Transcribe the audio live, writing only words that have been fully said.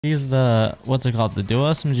These what's it called? The dual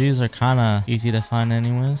SMGs are kind of easy to find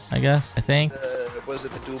anyways, I guess. I think. Was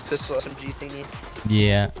it the dual pistol SMG thingy?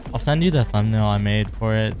 Yeah, I'll send you the thumbnail I made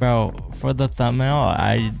for it. Bro, for the thumbnail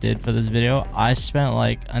I did for this video, I spent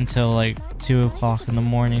like until like 2 o'clock in the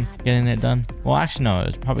morning getting it done. Well, actually, no, it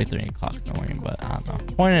was probably 3 o'clock in the morning, but I don't know.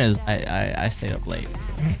 Point is, I stayed up late.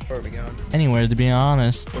 Where are we going? Anywhere, to be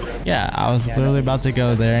honest. Yeah, I was literally about to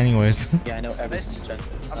go there anyways. Yeah, I know every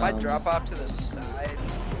suggestion. I might drop off to the side,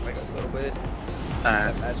 like a little bit.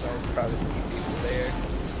 I imagine I'll probably meet people there.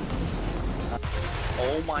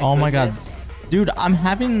 Oh my God. Dude, I'm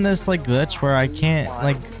having this like glitch where I can't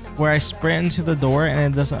like where I sprint into the door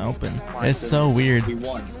and it doesn't open. It's so weird. We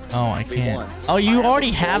won. Oh, I can't. Oh, you already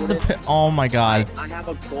have the oh my god. I have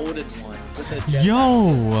a golden one with a jetpack.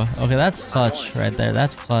 Yo. Okay, that's clutch right there.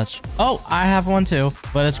 That's clutch. Oh, I have one too,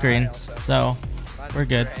 but it's green. So, we're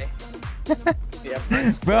good.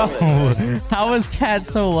 Bro, how is Cat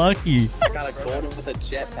so lucky? I got a golden with a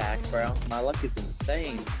jetpack, bro. My luck is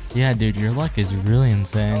insane. Yeah, dude, your luck is really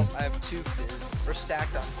insane. Oh, I have 2 fizz. We're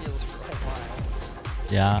stacked on heals for a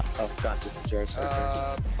while. Yeah. Oh god, this is yours.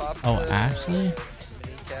 Oh, actually?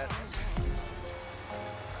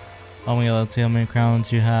 Oh my god, let's see how many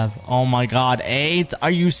crowns you have. Oh my god, 8?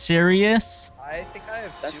 Are you serious? I think I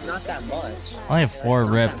have 2. That's not that much. I only have 4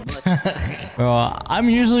 rip. Bro, I'm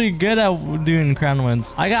usually good at doing crown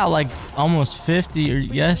wins. I got like almost 50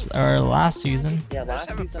 or last season. Yeah,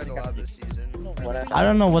 last season a lot this season. I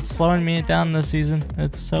don't know what's slowing me down this season.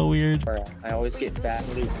 It's so weird. I always get bad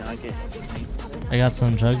loot, now I get nice. I got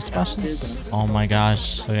some drug specials. Oh my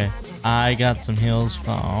gosh. Okay. I got some heals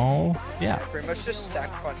from yeah. Pretty much just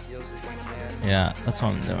stack on heals if you can. Yeah, that's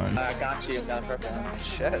what I'm doing. I got you, got a purple one.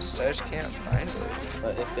 Chest, I just can't find it.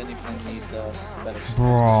 But if anyone needs a better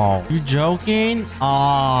Bro, you joking?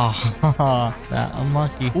 Ah, that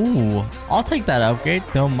unlucky. Ooh, I'll take that upgrade.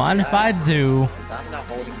 Don't mind if I do. I'm not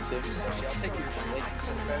holding 2. I'll take your legs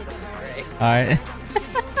so better than Gray. Alright.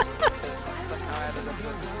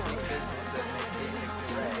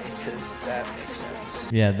 That makes sense.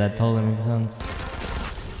 Yeah, that totally makes sense.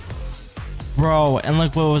 Bro, and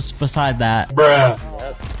look what was beside that. Bruh.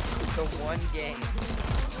 The one game.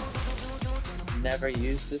 Never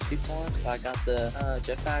used this before, so I got the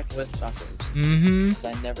jetpack with shockers. Mm-hmm. So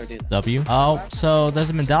I never do that. W. Oh, so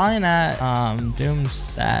there's a medallion at Doom's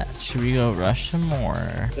stat. Should we go rush him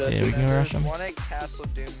or? Yeah, we can go rush him. One at Castle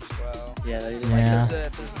Doom as well. Yeah, they did. Yeah.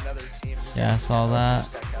 There's another team. Yeah, I saw that.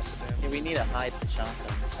 Yeah, we need to hide the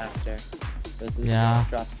shotgun after. This Yeah.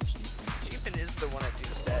 drops the shotgun. Jeepin is the one at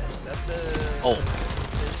Doom's stat. Is that the? Oh.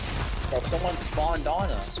 Bro, someone spawned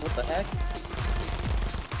on us. What the heck?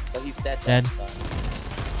 But he's dead. Dead.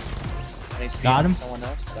 Got him. Someone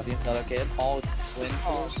else. W. Another kid. All twin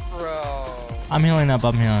kills. Oh, bro. I'm healing up.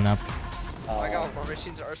 I'm healing up. I got War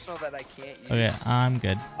Machine's arsenal that I can't use. Okay, I'm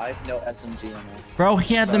good. I have no SMG in there. Bro,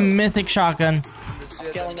 he had the mythic shotgun.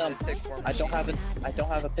 I'm killing him. I don't have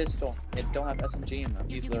a pistol. I don't have SMG in them.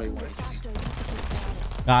 He's literally one.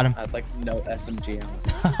 Got him. I have like no SMG in them.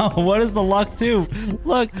 What is the luck too?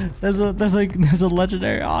 Look, there's a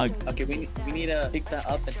legendary og. Okay, we need to pick that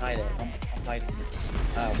up and hide it. I'm hiding it.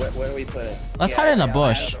 Where do we put it? Let's hide in a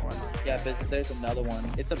bush. Yeah, there's another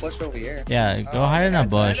one. It's a bush over here. Yeah, go hide in a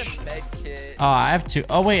bush. Oh, I have 2.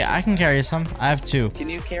 Oh wait, I can carry some. I have 2. Can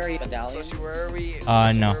you carry medallions? Where are we?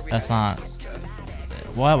 No, that's not.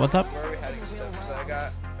 What? What's up? Where are we hiding stuff? So I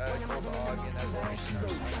got gold og and a War Machine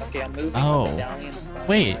arsenal. Okay, I'm moving. Oh. The medallion.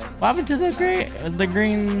 Wait, what happened to the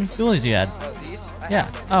green dualies you had? Oh, these? Yeah.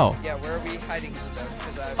 Oh. Yeah, where are we hiding stuff?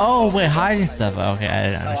 Oh wait, hiding stuff. Okay, I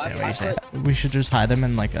didn't understand what you're saying. We should just hide them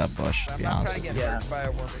in like a bush, to be honest. I'm not trying to get hurt by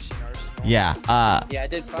a War Machine arsenal. Yeah. Yeah, I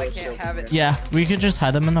did. If I can't have it. Yeah, we could just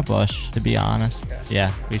hide them in a bush, to be honest. Okay.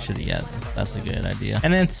 Yeah, we should. Yeah, that's a good idea.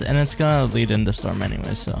 And it's gonna lead into storm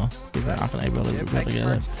anyway, so people are not gonna be able to really get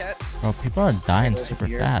it. Bro, people are dying super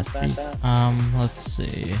fast. Jeez. Let's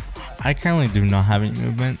see. I currently do not have any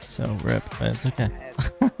movement, so rip, but it's okay.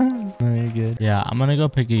 Very good. Yeah, I'm gonna go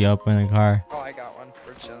pick you up in a car. Oh, I got one.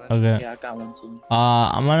 We're chilling. Okay. Yeah, I got one too.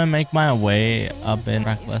 I'm gonna make my way up in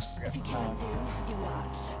reckless.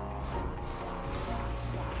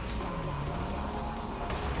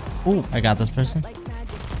 Ooh, I got this person.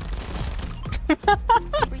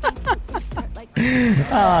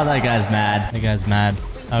 Oh, that guy's mad. That guy's mad.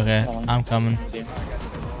 Okay, I'm coming.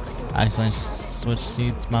 I accidentally switched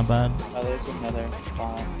seats, my bad. Oh, there's another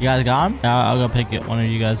bomb. You guys got him? Yeah, I'll go pick it, one of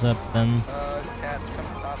you guys up then. Cat's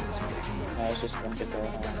coming off this way. just gonna get the.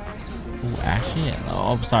 Ooh, actually,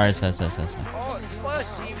 oh, sorry. Oh, it's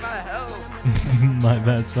Slushy, my help. My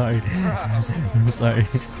bad. Sorry. I'm sorry.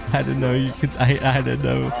 I didn't know you could. I didn't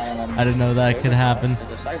know. I didn't know that could happen.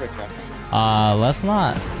 There's a cyber truck. Let's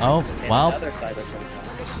not. Oh, And well. another cyber truck.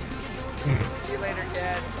 See you later,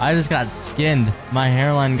 Dad. I just got skinned. My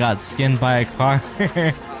hairline got skinned by a car.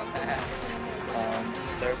 Oh,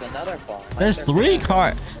 There's another car. There's 3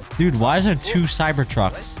 cars. Dude, why is there 2 cyber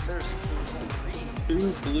trucks? There's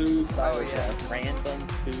 2 blue cyber yeah. trucks. Random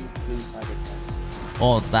 2 blue cyber trucks.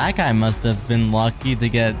 Well, that guy must have been lucky to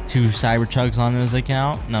get 2 cyber trucks on his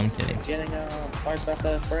account. No, I'm kidding. Getting cars about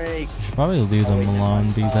to break. Should probably leave them alone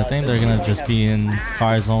because I think they're gonna just be in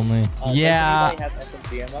cars only. Yeah. Does anybody have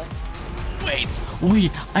SMG ammo? Wait.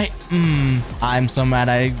 I'm so mad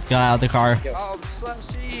I got out of the car. Oh,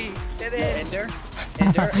 Slushy. Get Yo, in. Ender,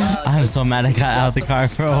 I'm so mad I got out of the car,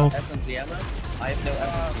 bro. SMG ammo? I have no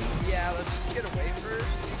SMG. Yeah, let's just get away first.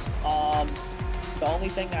 The only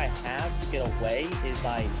thing I have to get away is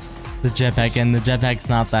The jetpack, and the jetpack's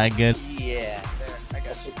not that good. yeah. There, I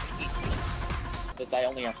got you. Because I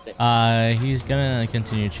only have 6. He's gonna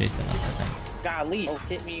continue chasing us, I think. Golly,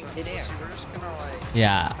 hit me, hit air. So we're just gonna like.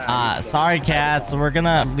 Yeah. Sorry, cats. We're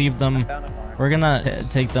gonna leave them. Found a car. We're gonna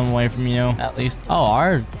take them away from you, at least. Oh,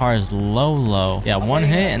 our car is low. Yeah, one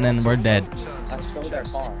hit and then we're dead. I stole their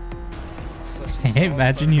car. Hey,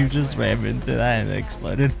 imagine you just ran into that and it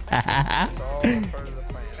exploded. It's all part of the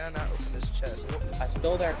plan. Can I open this chest? I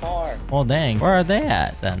stole their car. Well, dang. Where are they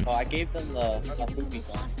at then? Oh, I gave them the booby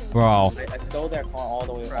gun. Bro, I stole their car all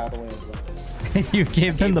the way over. you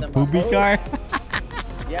gave them the poopy car?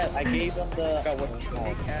 Yeah, I gave them the.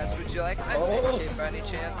 Hey, cats, would you like my Oh. kit by any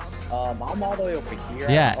chance? I'm all the way over here.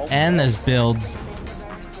 Yeah, Oh, and there's builds.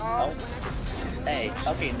 Oh. Hey,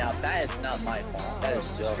 okay, now that is not my fault. That is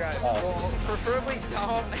just. Oh. Well, preferably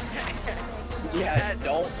don't. Yeah, Cats.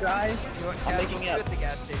 don't drive. You know what, I'm cats, making we'll it see up. you at the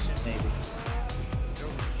gas station. Maybe.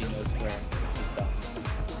 He knows where he's done.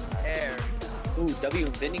 Air. Ooh, W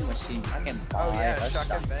vending machine. I can buy Oh yeah, a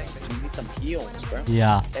shotgun shotgun. bang. We need some heals, bro.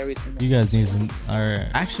 Yeah. Every single. You guys need some, or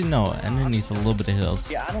actually no, Ender needs a little bit of heals.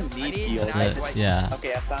 Yeah, I don't need I need heals. nine. But, yeah.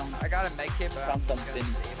 Okay, I found I got a med kit, but I'm some gonna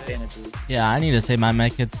save it. bandages. Yeah, I need to save my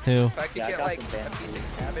medkits too. If I could Yeah, I get got like some a bandages.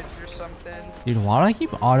 piece of cabbage or something. Dude, why do I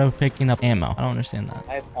keep auto picking up ammo? I don't understand that.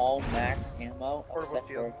 I have all max ammo Portable except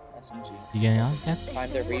field. for SMG. You getting out yet? Time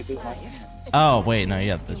to reboot my hands. Oh, wait, no, you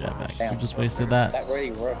have the jetpack. You just wasted that. That really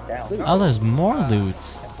worked out. Oh, there's more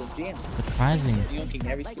loots. SMG ammo. Surprising. Nuking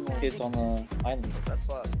every single kid's on the island. That's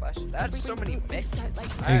a lot of splash. That's so many med kits.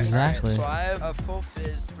 Exactly. So I have a full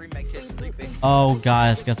fizz, 3 med kits, 3 big. Oh,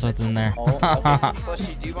 guys, guess what's in there? Oh, okay.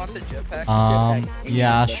 Slushy, do you want the jetpack?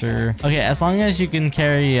 Yeah, sure. Okay, as long as you can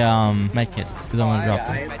carry, medkits. Because I'm gonna drop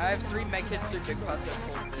I them. have 3 med kits, 3 big pots of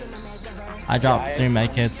full fizz. I dropped 3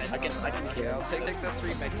 medkits. I can Yeah, kill. I'll take the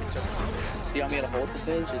 3 med kits over full fizz. Do you want me to hold the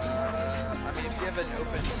fish? I mean, if you have an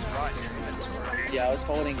open spot in your inventory. Yeah, I was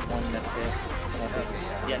holding one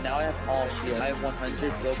medkit. Yeah, now I have all shield. I have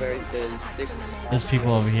 100 blueberry fizz, 6. There's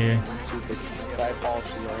people over here. 2 big. So I have all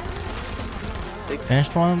shield. 6.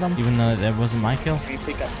 Finished one of them, even though that wasn't my kill. We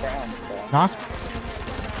pick up crowns, so. Knocked.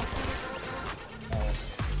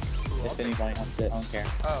 If anybody wants it, I don't care.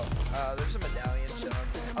 Oh, there's a medallion chilling.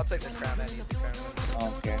 I'll take the crown. I need the crown. I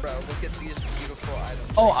don't care. Bro, look at these beautiful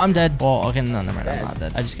items. Oh, I'm dead. Well, okay, no, never mind. I'm not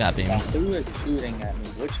dead. I just got Now, beams. who is shooting at me?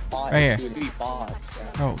 Which bot Right is here. shooting? 3 bots, bro.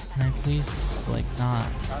 Bro, can I please, like, not?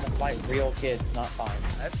 I'm trying to fight real kids, not fight.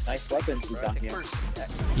 I have Nice weapons we bro, I got think here. we're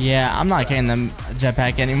stacked. Yeah, I'm not carrying the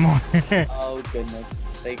jetpack anymore. Oh goodness,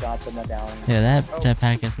 they got the medallion. Yeah, that Oh.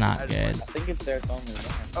 jetpack is not I just good. I think it's theirs only.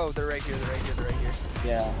 Oh, they're right here. They're right here. They're right here.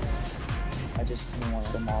 Yeah. I just didn't want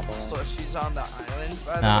to model it. So she's on the island,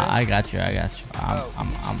 by the Nah, way. I got you. I'm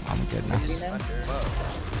good now. He's under.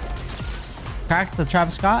 Whoa. Crack the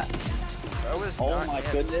Travis Scott. Bro is Oh not my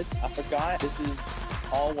him. goodness, I forgot. This is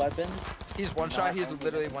all weapons. He's one shot. He's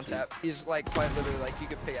literally one tap. He's like quite literally like you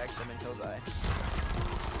could pickaxe him and he'll die.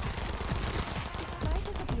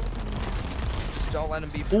 Just don't let him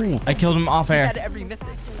be free. Ooh, I killed him off He air. had every mythic.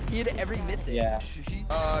 He had every mythic. Yeah.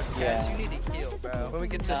 Cats, Yeah. you need to heal, bro. When we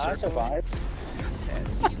get to Nah, I circle, survived.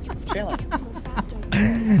 cats.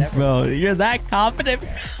 Chilling. Bro, you're that confident.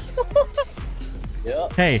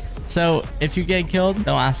 Yep. Hey, so if you get killed,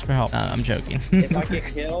 don't ask for help. I'm joking. If I get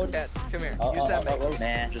killed, Cats, come here. Use that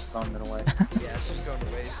nah, just throwing it away. Yeah, it's just going to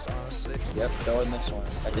waste, honestly. Yep, throw in this one.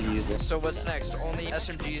 I did use it. So what's next? Only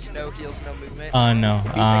SMGs, no heals, no movement. No.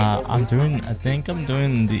 I think I'm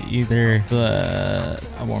doing either the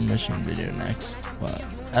war mission video next, but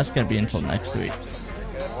that's gonna be until next week.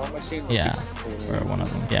 War machine. Yeah. for one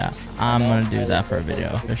of them. Yeah, I'm gonna do that for a video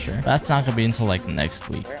for sure. That's not gonna be until like next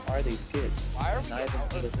week. Where are these kids? Why are we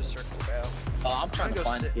out of the circle, bro? Oh, I'm trying to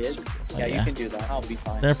find kids. Yeah, you can do that. I'll be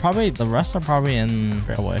fine. They're probably, the rest are probably in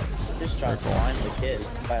railway Just trying to circle. find the kids.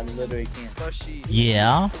 I literally can't. Slushy,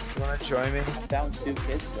 Yeah. you wanna join me? I found 2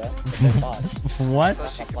 kids though. They're bots. What?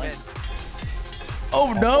 Slushy, come in.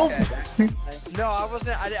 Oh no. Okay. No, I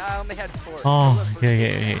wasn't. I only had 4. Oh, Look,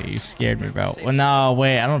 okay. You scared me, bro. Well, no,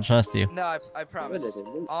 wait. I don't trust you. No, I promise.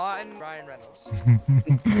 On Ryan Reynolds.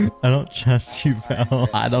 I don't trust you, bro.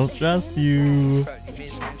 I don't trust you. Bro, you made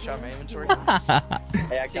a screenshot my inventory.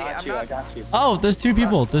 Hey, I See, got I'm you. I not- got you. Oh, there's 2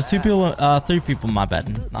 people. There's 2 people. 3 people. My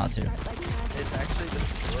bad. Not 2. It's actually just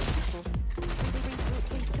 4 people.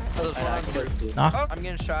 Oh, there's And I one. cursed you. Knock. Oh, I'm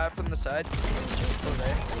getting shot from the side. Over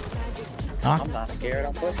there. I'm Knock. not scared.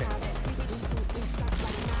 I'm pushing.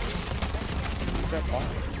 These are fun.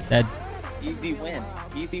 Dead. Easy win.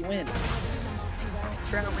 Easy win.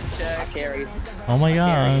 Tournament I check. carried. Oh my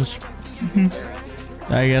gosh.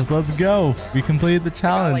 I guess let's go. We completed the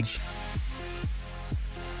challenge.